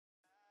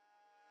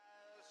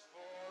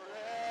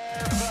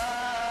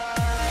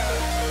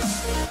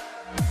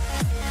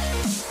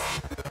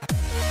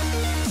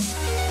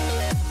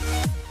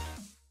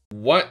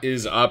What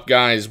is up,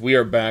 guys? We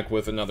are back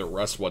with another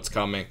Rust What's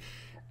Coming.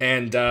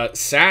 And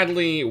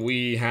sadly,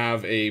 we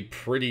have a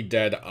pretty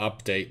dead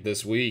update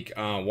this week.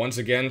 Once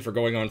again, for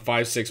going on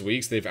 5-6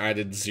 weeks, they've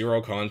added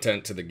 0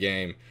 content to the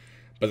game.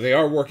 But they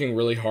are working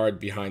really hard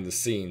behind the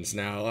scenes.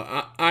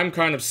 Now, I'm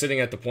kind of sitting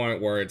at the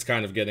point where it's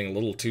kind of getting a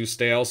little too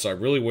stale, so I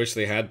really wish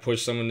they had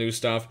pushed some of the new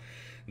stuff.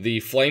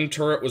 The flame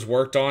turret was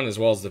worked on, as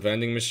well as the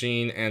vending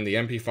machine, and the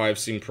Mp5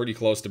 seemed pretty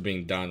close to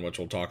being done, which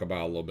we'll talk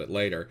about a little bit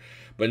later.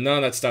 But none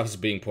of that stuff is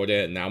being put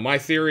in. Now, my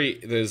theory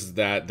is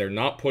that they're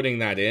not putting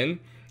that in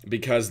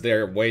because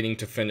they're waiting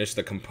to finish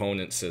the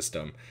component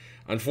system.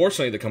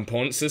 Unfortunately, the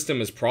component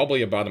system is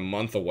probably about a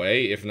month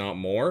away, if not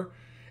more.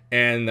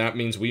 And that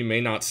means we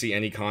may not see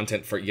any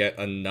content for yet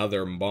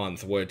another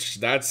month, which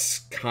that's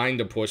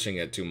kind of pushing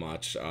it too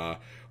much.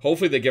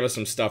 Hopefully they give us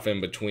some stuff in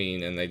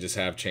between and they just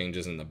have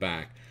changes in the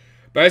back.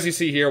 But as you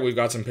see here, we've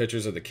got some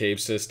pictures of the cave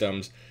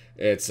systems.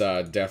 It's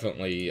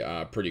definitely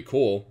pretty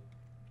cool,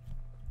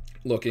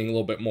 looking a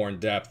little bit more in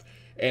depth.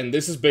 And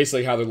this is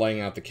basically how they're laying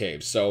out the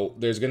caves. So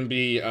there's going to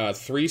be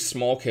 3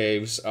 small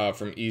caves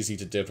from easy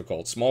to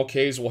difficult. Small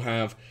caves will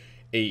have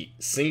a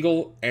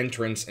single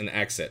entrance and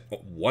exit.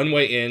 One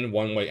way in,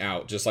 one way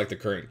out, just like the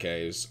current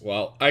caves.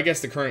 Well, I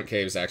guess the current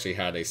caves actually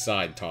had a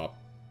side top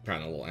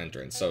kind of little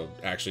entrance, so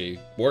actually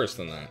worse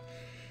than that.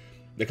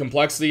 The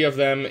complexity of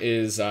them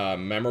is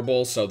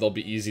memorable, so they'll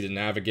be easy to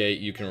navigate.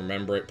 You can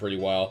remember it pretty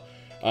well.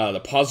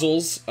 The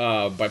puzzles,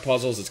 by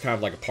puzzles, it's kind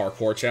of like a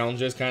parkour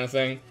challenges kind of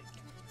thing,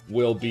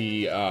 will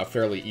be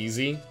fairly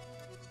easy.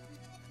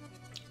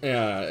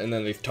 And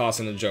then they've tossed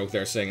in a joke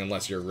there saying,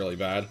 unless you're really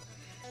bad.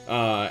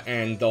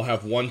 And they'll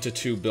have 1 to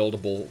 2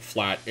 buildable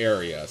flat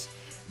areas.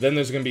 Then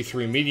there's going to be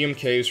 3 medium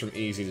caves from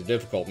easy to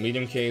difficult.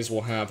 Medium caves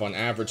will have on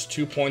average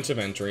 2 points of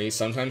entry,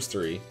 sometimes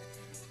 3.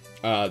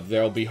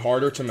 They'll be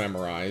harder to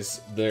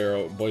memorize. There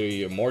will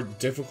be a more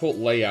difficult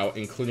layout,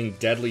 including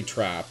deadly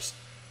traps.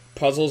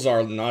 Puzzles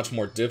are much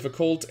more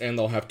difficult, and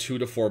they'll have 2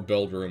 to 4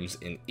 build rooms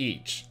in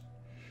each.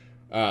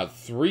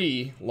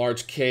 3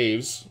 large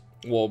caves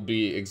will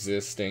be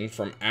existing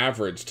from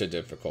average to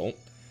difficult.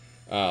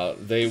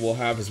 They will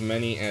have as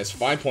many as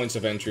 5 points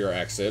of entry or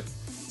exit.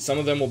 Some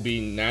of them will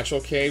be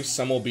natural caves,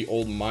 some will be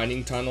old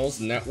mining tunnels.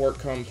 Network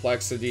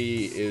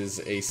complexity is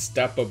a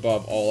step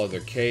above all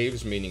other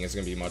caves, meaning it's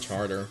going to be much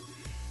harder.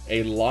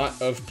 A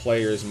lot of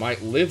players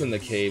might live in the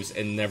caves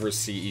and never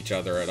see each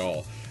other at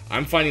all.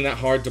 I'm finding that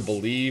hard to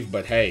believe,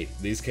 but hey,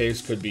 these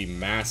caves could be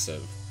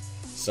massive.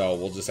 So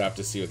we'll just have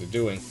to see what they're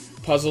doing.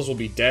 Puzzles will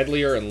be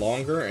deadlier and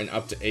longer, and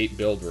up to 8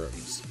 build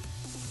rooms.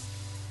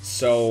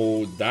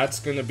 So that's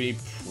going to be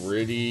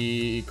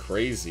pretty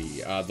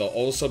crazy. They'll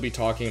also be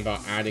talking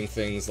about adding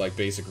things like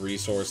basic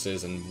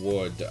resources and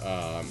wood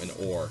and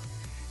ore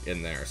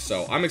in there.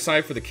 So I'm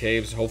excited for the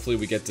caves. Hopefully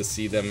we get to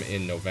see them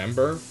in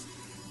November.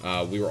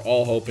 We were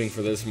all hoping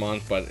for this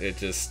month, but it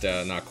just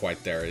not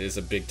quite there. It is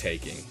a big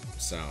taking.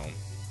 So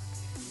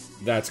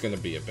that's going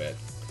to be a bit.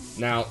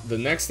 Now, the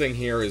next thing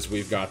here is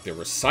we've got the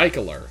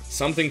recycler.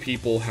 Something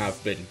people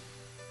have been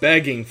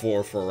begging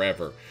for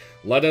forever.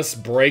 Let us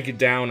break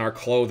down our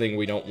clothing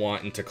we don't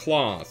want into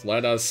cloth.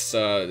 Let us,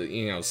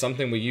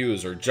 something we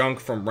use or junk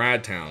from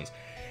rad towns.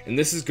 And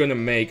this is going to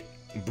make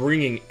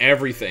bringing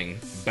everything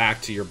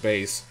back to your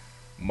base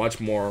much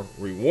more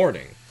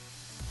rewarding.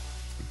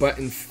 But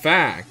in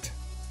fact,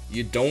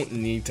 you don't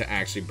need to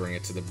actually bring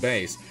it to the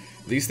base.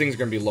 These things are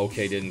going to be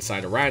located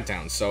inside a rad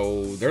town,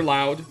 so they're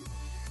loud,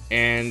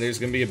 and there's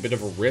going to be a bit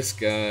of a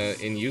risk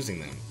in using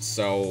them.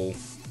 So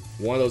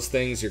one of those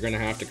things you're going to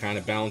have to kind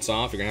of bounce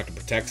off. You're going to have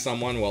to protect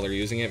someone while they're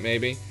using it,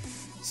 maybe.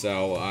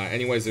 So,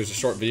 anyways, there's a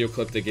short video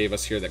clip they gave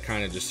us here that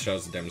kind of just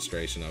shows the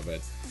demonstration of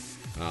it.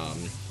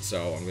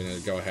 So I'm going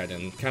to go ahead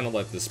and kind of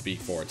let this speak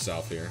for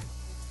itself here.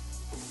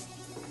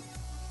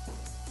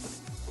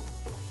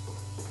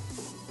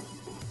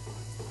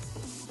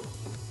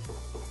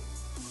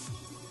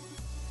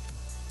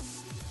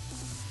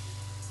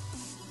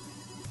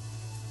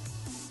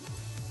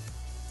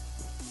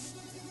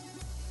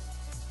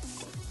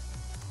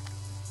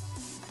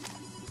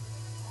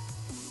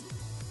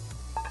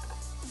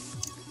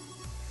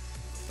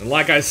 And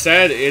like I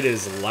said, it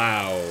is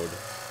loud.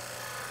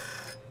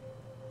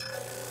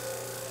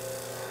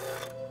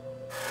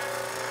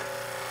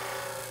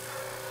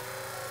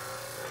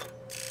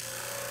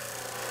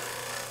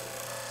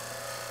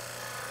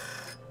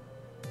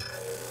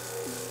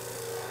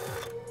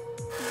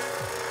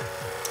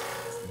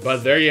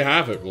 But there you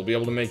have it. We'll be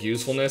able to make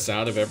usefulness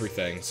out of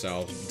everything.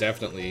 So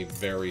definitely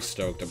very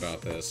stoked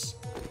about this.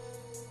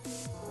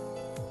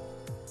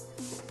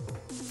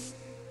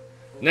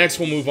 Next,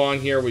 we'll move on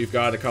here. We've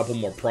got a couple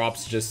more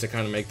props just to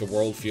kind of make the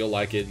world feel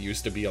like it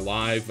used to be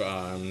alive.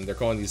 They're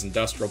calling these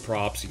industrial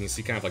props. You can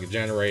see kind of like a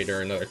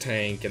generator, another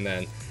tank, and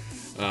then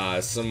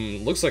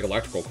some, looks like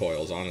electrical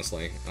coils,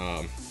 honestly.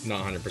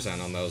 Not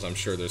 100% on those. I'm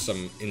sure there's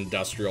some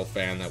industrial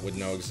fan that would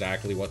know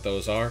exactly what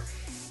those are.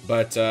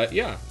 But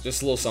yeah,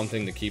 just a little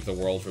something to keep the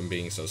world from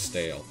being so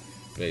stale.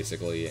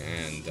 basically,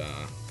 and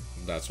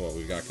that's what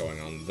we've got going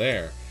on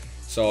there.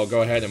 So I'll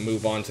go ahead and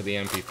move on to the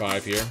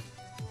MP5 here.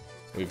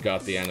 We've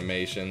got the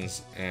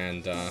animations,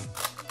 and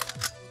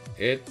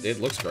it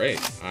looks great.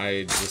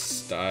 I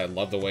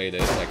love the way it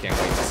is. I can't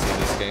wait to see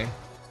this game.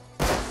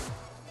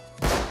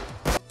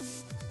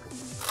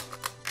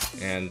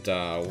 And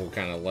we'll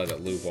kind of let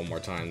it loop one more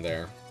time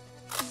there.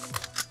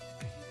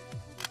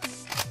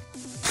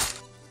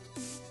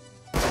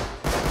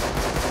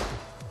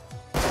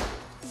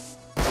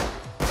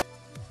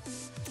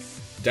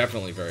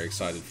 Definitely very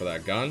excited for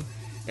that gun.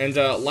 And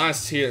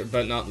last here,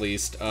 but not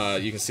least,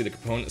 you can see the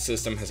component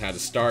system has had to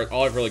start.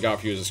 All I've really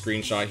got for you is a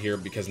screenshot here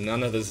because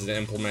none of this is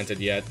implemented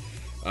yet.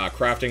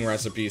 Crafting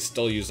recipes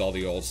still use all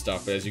the old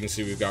stuff, but as you can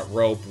see, we've got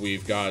rope,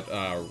 we've got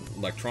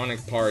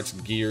electronic parts,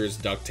 gears,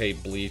 duct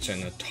tape, bleach,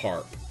 and a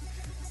tarp.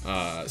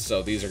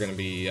 So these are going to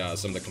be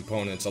some of the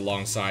components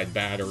alongside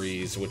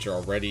batteries, which are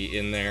already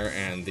in there,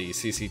 and the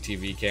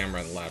CCTV camera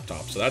and the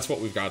laptop. So that's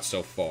what we've got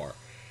so far.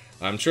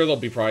 I'm sure they'll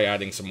be probably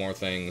adding some more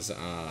things,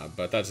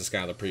 but that's just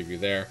kind of the preview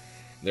there.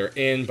 They're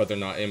in, but they're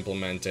not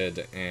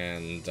implemented,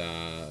 and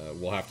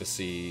we'll have to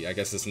see, I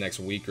guess this next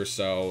week or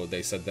so.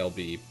 They said they'll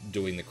be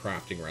doing the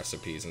crafting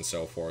recipes and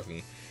so forth,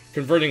 and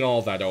converting all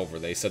of that over.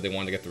 They said they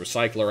wanted to get the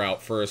recycler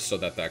out first so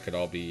that that could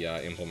all be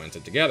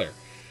implemented together.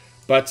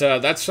 But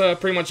that's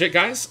pretty much it,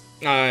 guys.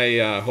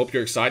 I hope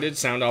you're excited.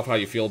 Sound off how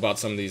you feel about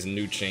some of these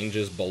new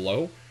changes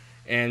below.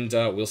 And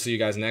we'll see you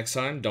guys next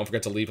time. Don't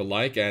forget to leave a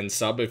like and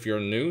sub if you're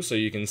new so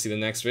you can see the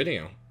next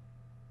video.